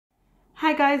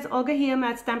Hi guys, Olga here. I'm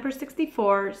at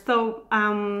Stamper64. So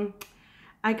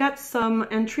I got some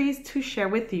entries to share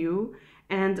with you,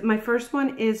 and my first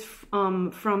one is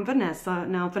from Vanessa.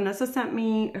 Now Vanessa sent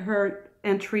me her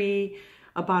entry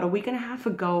about a week and a half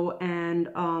ago, and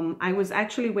I was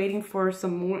actually waiting for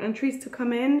some more entries to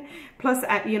come in. Plus,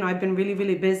 I've been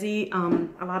really busy.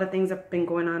 A lot of things have been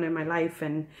going on in my life,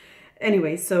 and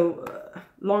anyway, so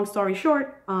long story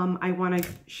short, I want to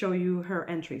show you her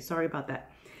entry. Sorry about that.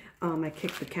 I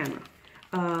kicked the camera.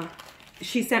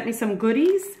 She sent me some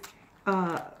goodies,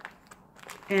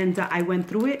 and I went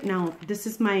through it. Now, this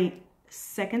is my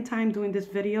second time doing this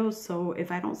video, so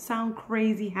if I don't sound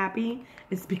crazy happy,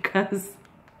 it's because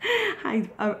I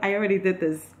already did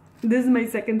this. This is my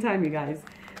second time, you guys.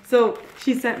 So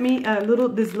she sent me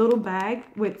this little bag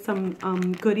with some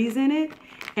goodies in it,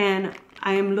 and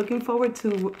I am looking forward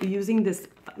to using this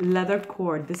leather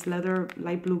cord, this leather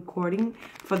light blue cording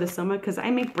for the summer, because I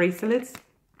make bracelets,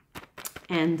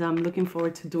 and I'm looking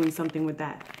forward to doing something with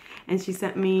that. And she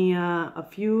sent me a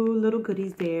few little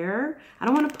goodies there. I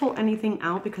don't want to pull anything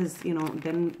out because,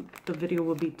 then the video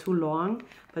will be too long.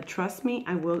 But trust me,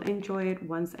 I will enjoy it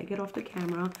once I get off the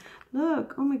camera.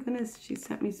 Look, oh my goodness, she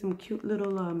sent me some cute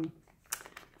little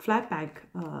flat bag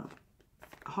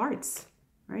hearts,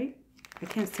 right? I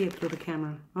can't see it through the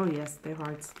camera. Oh yes, they're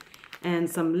hearts. And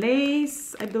some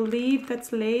lace, I believe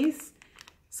that's lace.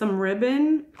 Some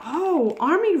ribbon. Oh,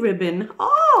 army ribbon.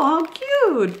 Oh, how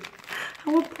cute.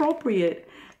 How appropriate.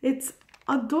 It's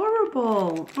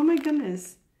adorable. Oh my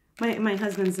goodness. My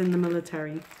husband's in the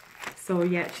military. So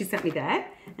yeah, she sent me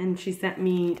that. And she sent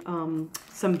me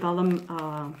some vellum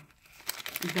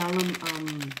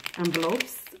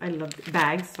envelopes. I love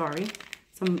bags, sorry.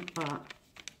 Some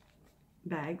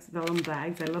bags, vellum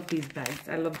bags. I love these bags.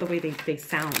 I love the way they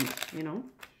sound,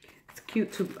 It's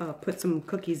cute to put some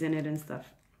cookies in it and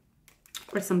stuff.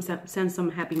 Or send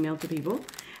some happy mail to people.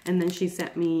 And then she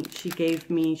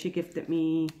gifted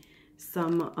me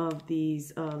some of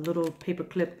these little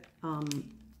paperclip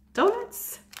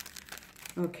donuts.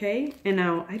 Okay, and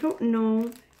now I don't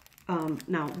know.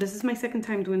 Now this is my second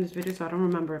time doing this video, so I don't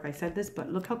remember if I said this, but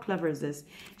look how clever is this.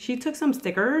 She took some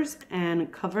stickers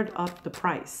and covered up the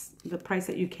price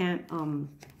that you can't,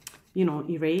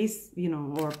 erase,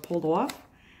 or pulled off.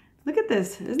 Look at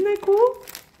this, isn't that cool?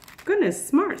 Goodness,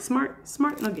 smart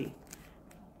nuggie.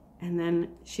 And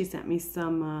then she sent me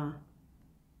some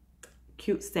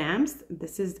cute stamps.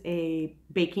 This is a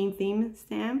baking theme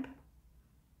stamp.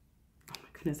 Oh my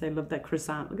goodness, I love that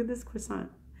croissant. Look at this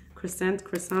croissant. Croissant,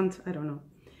 I don't know.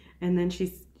 And then she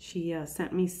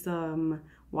sent me some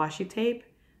washi tape,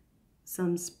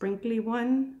 some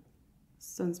some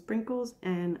sprinkles,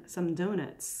 and some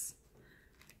donuts.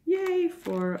 Yay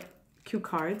for cute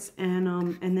cards. And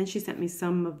then she sent me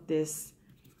some of this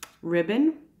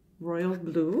ribbon, royal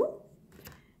blue.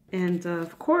 And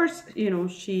of course,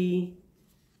 she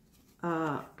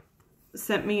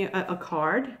sent me a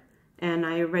card, and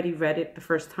I already read it the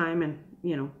first time and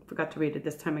forgot to read it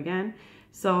this time again.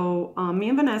 So me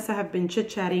and Vanessa have been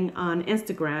chit-chatting on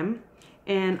Instagram,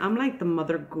 and I'm like the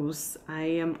mother goose. I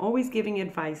am always giving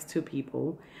advice to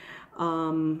people.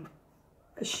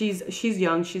 She's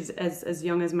young. She's as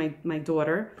young as my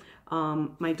daughter.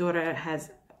 My daughter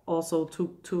has also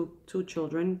two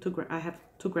children. I have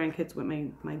two grandkids with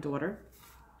my daughter.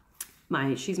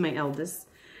 She's my eldest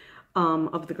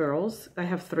of the girls. I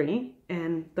have three,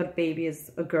 and the baby is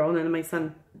a girl, and then my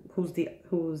son, who's the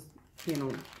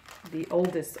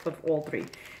oldest of all three.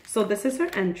 So this is her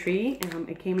entry.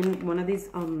 It came in one of these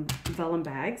vellum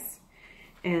bags,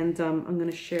 and I'm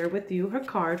gonna share with you her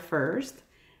card first.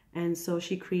 And so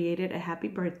she created a happy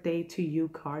birthday to you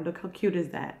card. Look how cute is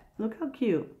that? Look how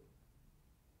cute.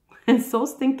 And so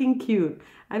stinking cute.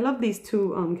 I love these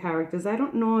two characters. I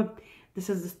don't know if this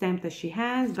is the stamp that she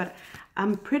has, but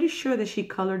I'm pretty sure that she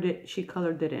colored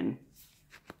it in.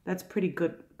 That's pretty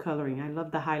good coloring. I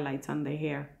love the highlights on the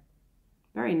hair.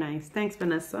 Very nice. Thanks,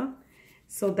 Vanessa.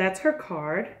 So that's her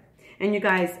card. And you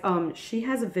guys, she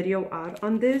has a video out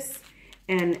on this.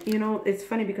 And, it's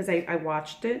funny because I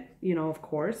watched it, of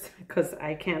course, because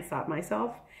I can't stop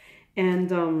myself. And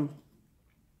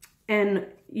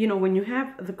when you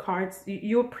have the cards,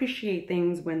 you appreciate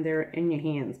things when they're in your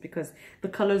hands, because the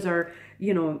colors are,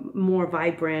 more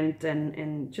vibrant,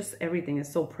 and just everything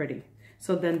is so pretty.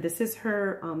 So then this is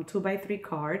her 2x3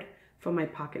 card for my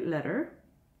pocket letter.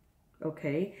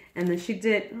 Okay. And then she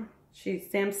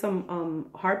stamped some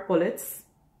heart bullets,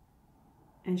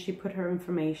 and she put her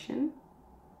information.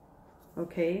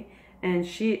 Okay. And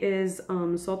she is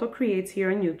Soto Creates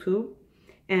here on YouTube,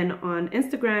 and on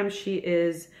Instagram she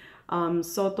is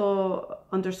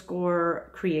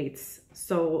Soto_creates.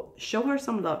 So show her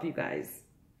some love, you guys.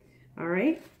 All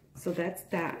right. So that's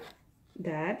that.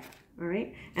 All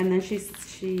right. And then she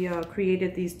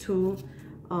created these two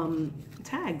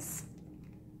tags.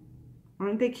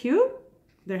 Aren't they cute?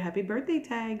 They're happy birthday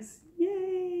tags.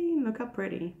 Yay! Look how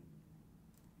pretty.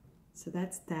 So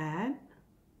that's that.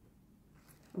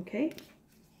 Okay.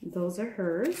 Those are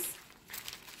hers.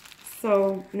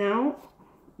 So now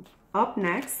up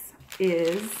next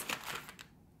is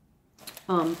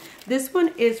this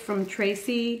one is from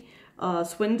Tracey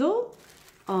Swindle.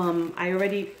 I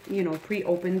already, you know,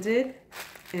 pre-opened it,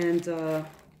 and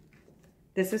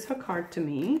this is her card to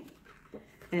me.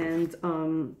 And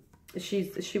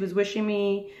she was wishing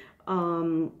me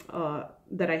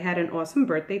that I had an awesome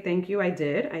birthday. Thank you. I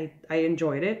did. I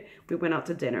enjoyed it. We went out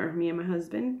to dinner, me and my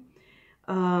husband.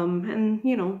 And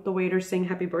you know, the waiter saying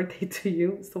happy birthday to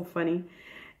you. So funny.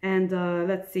 And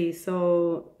let's see.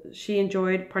 So she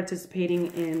enjoyed participating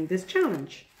in this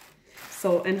challenge.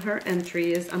 So in her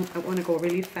entry is, I want to go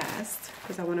really fast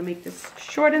because I want to make this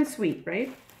short and sweet,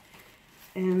 right?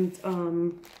 And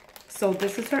so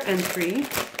this is her entry.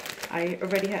 I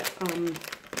already had,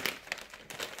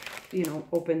 you know,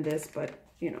 opened this, but,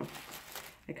 you know,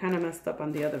 I kind of messed up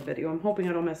on the other video. I'm hoping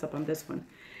I don't mess up on this one.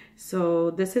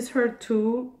 So this is her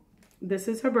this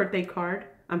is her birthday card.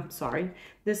 I'm sorry.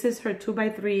 This is her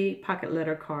 2x3 pocket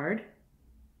letter card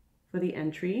for the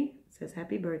entry. It says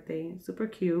happy birthday, super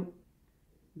cute.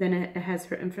 Then it has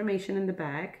her information in the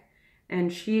back.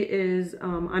 And she is,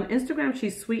 on Instagram,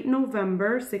 she's Sweet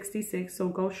November 66. So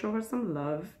go show her some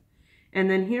love. And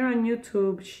then here on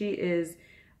YouTube, she is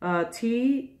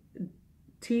YT-TYS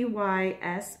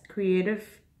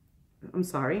Creative. I'm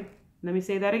sorry. Let me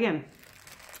say that again.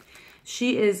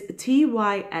 She is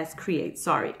TYS Create.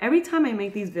 Sorry. Every time I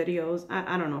make these videos,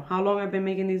 I don't know how long I've been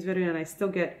making these videos, and I still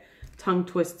get tongue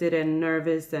twisted and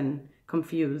nervous and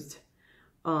confused.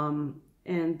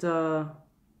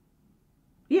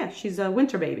 Yeah, she's a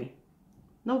winter baby.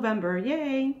 November,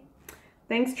 yay.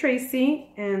 Thanks,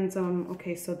 Tracey. And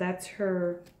okay, so that's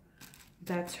her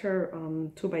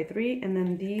 2x3, and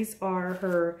then these are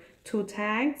her 2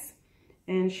 tags.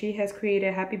 And she has created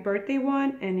a happy birthday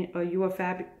one and you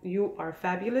are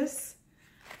fabulous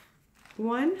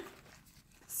one.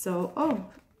 So, oh,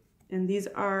 and these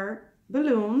are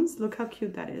balloons. Look how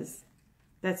cute that is.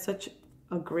 That's such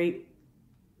a great,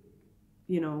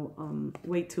 you know,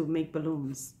 way to make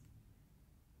balloons.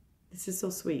 This is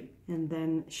so sweet. And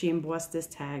then she embossed this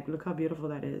tag. Look how beautiful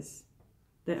that is.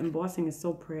 The embossing is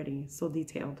so pretty, so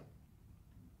detailed.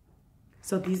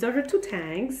 So these are her 2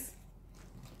 tags.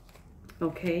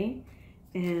 Okay,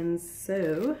 and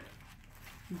so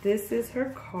this is her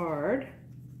card.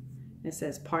 It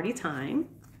says party time.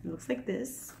 It looks like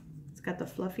this. It's got the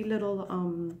fluffy little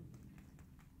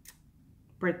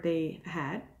birthday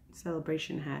hat,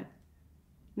 celebration hat.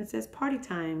 And it says party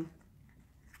time.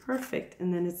 Perfect.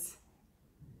 And then it's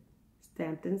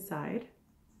stamped inside.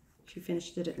 She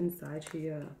finished it inside.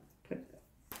 She put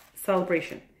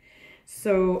celebration.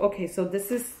 So okay, so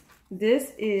this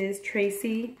is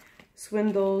Tracey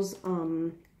Swindle's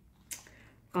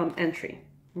entry.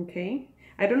 Okay,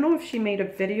 I don't know if she made a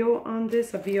video on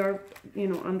this, a VR, you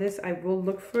know, on this. I will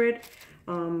look for it.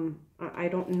 I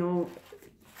don't know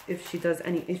if she does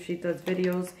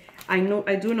videos.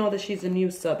 I do know that she's a new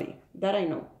subby. That I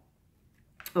know.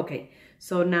 Okay,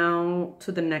 so now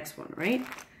to the next one, right?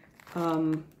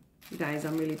 Guys,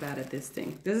 I'm really bad at this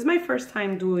thing. This is my first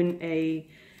time doing a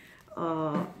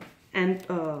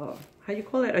how you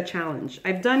call it, a challenge.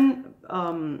 I've done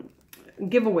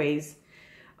giveaways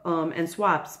and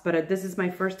swaps, but this is my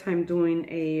first time doing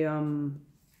a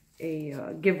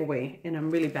giveaway, and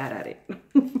I'm really bad at it.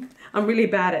 I'm really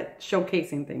bad at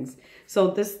showcasing things.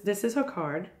 So this is her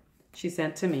card she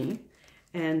sent to me,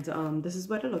 and this is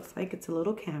what it looks like. It's a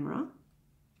little camera.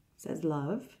 It says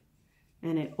love,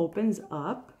 and it opens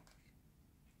up.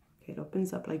 Okay, it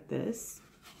opens up like this.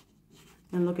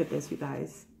 And look at this, you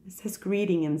guys. It says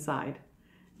greeting inside.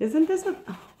 Isn't this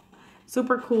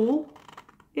super cool?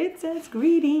 It says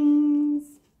greetings.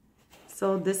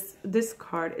 So this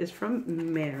card is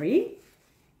from Mary.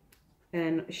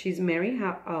 And she's Mary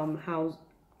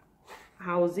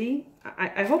Howsie.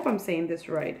 I hope I'm saying this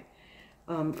right.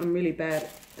 I'm really bad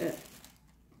at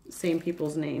saying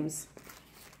people's names.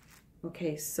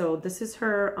 Okay, so this is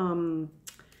her,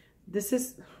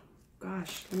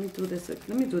 gosh, let me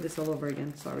do this all over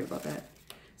again. Sorry about that.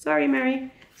 Sorry,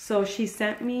 Mary. So she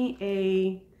sent me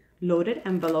a loaded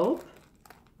envelope.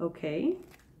 Okay,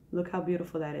 look how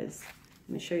beautiful that is.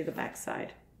 Let me show you the back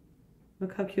side.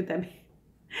 Look how cute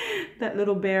that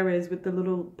little bear is with the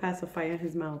little pacifier in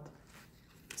his mouth.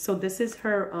 So this is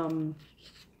her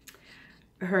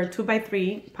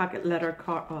 2x3 pocket letter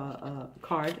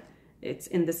card. It's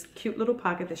in this cute little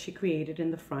pocket that she created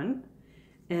in the front.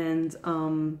 And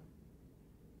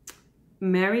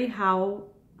Mary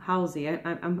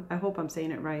Howsie, I hope I'm saying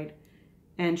it right.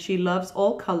 And she loves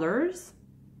all colors.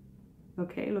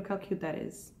 Okay, look how cute that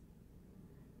is.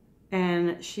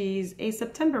 And she's a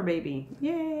September baby.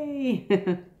 Yay!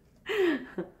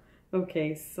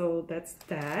 Okay, so that's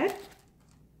that.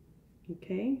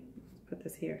 Okay, let's put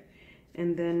this here.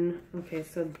 And then, okay,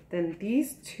 so then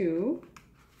these two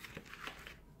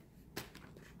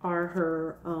are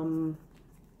her,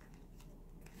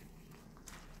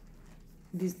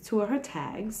 these two are her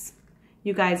tags.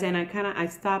 You guys, and I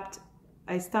stopped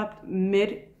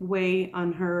midway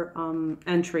on her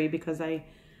entry because I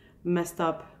messed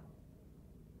up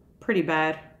pretty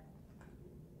bad.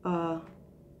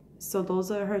 So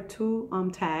those are her two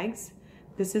tags.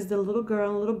 This is the little girl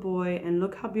and little boy, and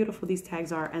look how beautiful these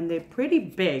tags are, and they're pretty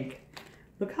big.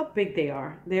 Look how big they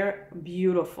are. They're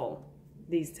beautiful,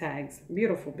 these tags.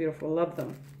 Beautiful, beautiful, love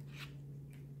them.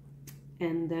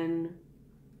 And then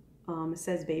it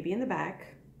says baby in the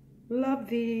back. Love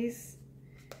these.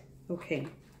 Okay,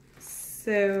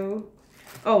 so,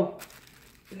 oh,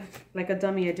 like a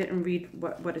dummy, I didn't read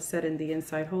what it said in the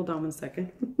inside. Hold on one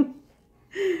second.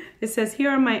 It says, here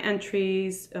are my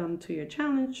entries to your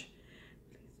challenge.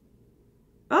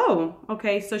 Oh,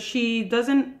 okay, so she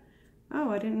doesn't,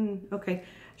 oh, I didn't, okay.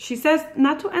 She says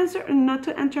not to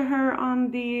enter her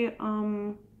on the,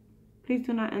 please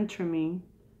do not enter me,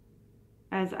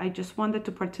 as I just wanted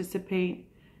to participate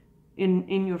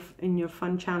in your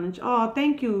fun challenge. Oh,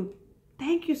 thank you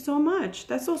so much.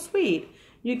 That's so sweet.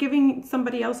 You're giving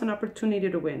somebody else an opportunity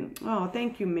to win. Oh,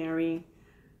 thank you, Mary.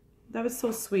 That was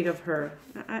so sweet of her.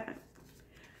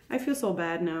 I feel so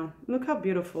bad now. Look how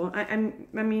beautiful. I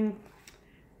mean,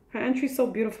 her entry's so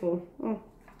beautiful. Oh,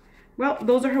 well,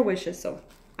 those are her wishes, so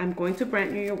I'm going to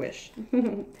grant you your wish.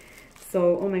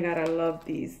 So, oh my God, I love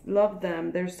these. Love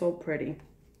them. They're so pretty.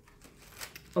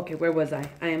 Okay, where was I?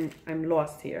 I'm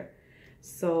lost here.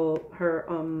 So her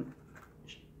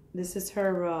this is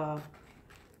her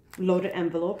loaded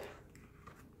envelope.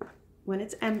 When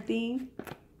it's empty,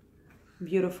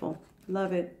 beautiful.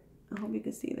 Love it. I hope you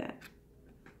can see that.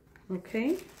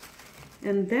 Okay,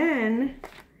 and then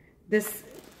this.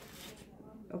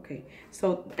 Okay,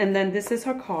 so and then this is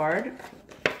her card,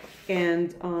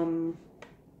 and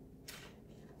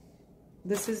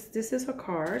this is her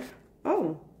card.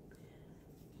 Oh.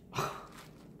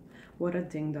 What a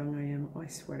ding dong I am. Oh, I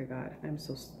swear to God, I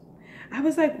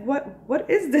was like, what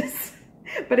is this?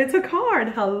 But it's a card.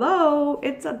 Hello,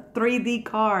 it's a 3D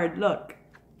card. Look,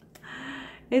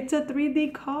 it's a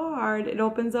 3D card. It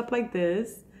opens up like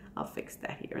this. I'll fix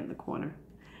that here in the corner.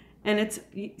 And it's,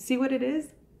 see what it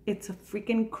is? It's a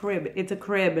freaking crib. It's a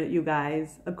crib, you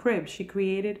guys. A crib. She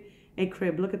created a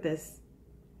crib. Look at this.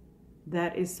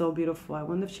 That is so beautiful. I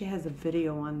wonder if she has a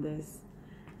video on this.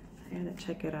 I gotta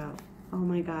check it out. Oh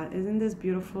my God, isn't this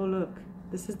beautiful? Look,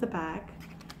 this is the back.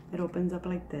 It opens up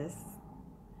like this.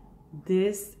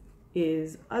 This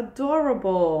is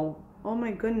adorable. Oh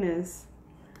my goodness.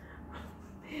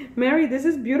 Mary, this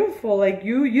is beautiful. Like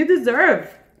you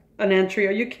deserve an entry.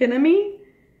 Are you kidding me?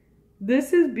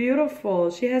 This is beautiful.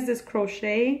 She has this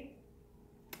crochet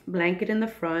blanket in the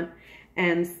front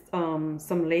and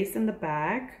some lace in the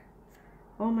back.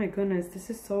 Oh my goodness, this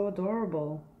is so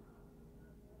adorable.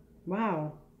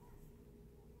 Wow.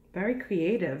 Very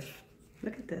creative.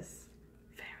 Look at this.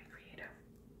 Very creative.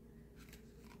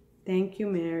 Thank you,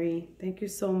 Mary. Thank you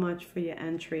so much for your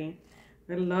entry.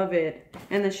 I love it.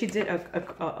 And then she did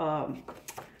an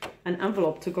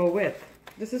envelope to go with.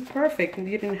 This is perfect.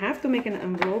 You didn't have to make an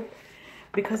envelope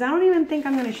because I don't even think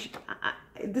I'm gonna.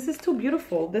 This is too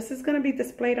beautiful. This is gonna be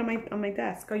displayed on my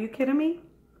desk. Are you kidding me?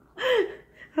 I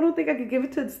don't think I could give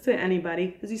it to anybody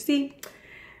because you see,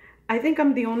 I think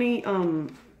I'm the only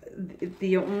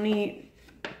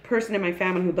person in my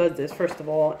family who does this, first of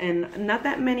all, and not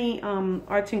that many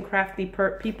arts and crafty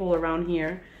people around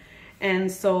here, and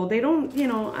so they don't, you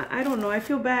know, I don't know, I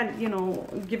feel bad, you know,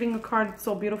 giving a card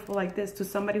so beautiful like this to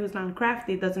somebody who's not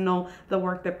crafty, doesn't know the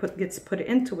work that gets put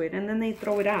into it, and then they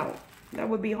throw it out. That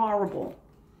would be horrible.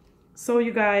 So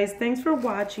you guys, thanks for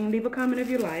watching. Leave a comment if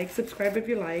you like, subscribe if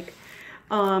you like.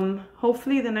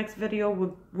 Hopefully the next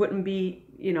video wouldn't be,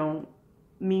 you know,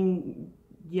 me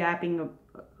yapping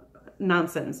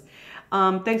nonsense.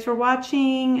 Thanks for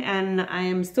watching, and I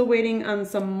am still waiting on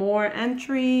some more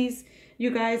entries.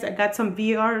 You guys, I got some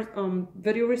VR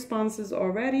video responses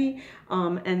already,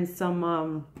 and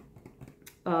some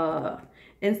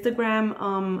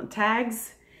Instagram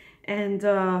tags, and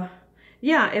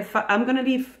yeah, if I'm gonna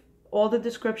leave all the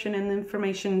description and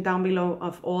information down below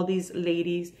of all these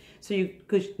ladies, so you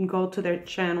could go to their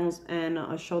channels and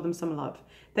show them some love.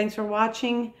 Thanks for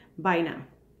watching. Bye now.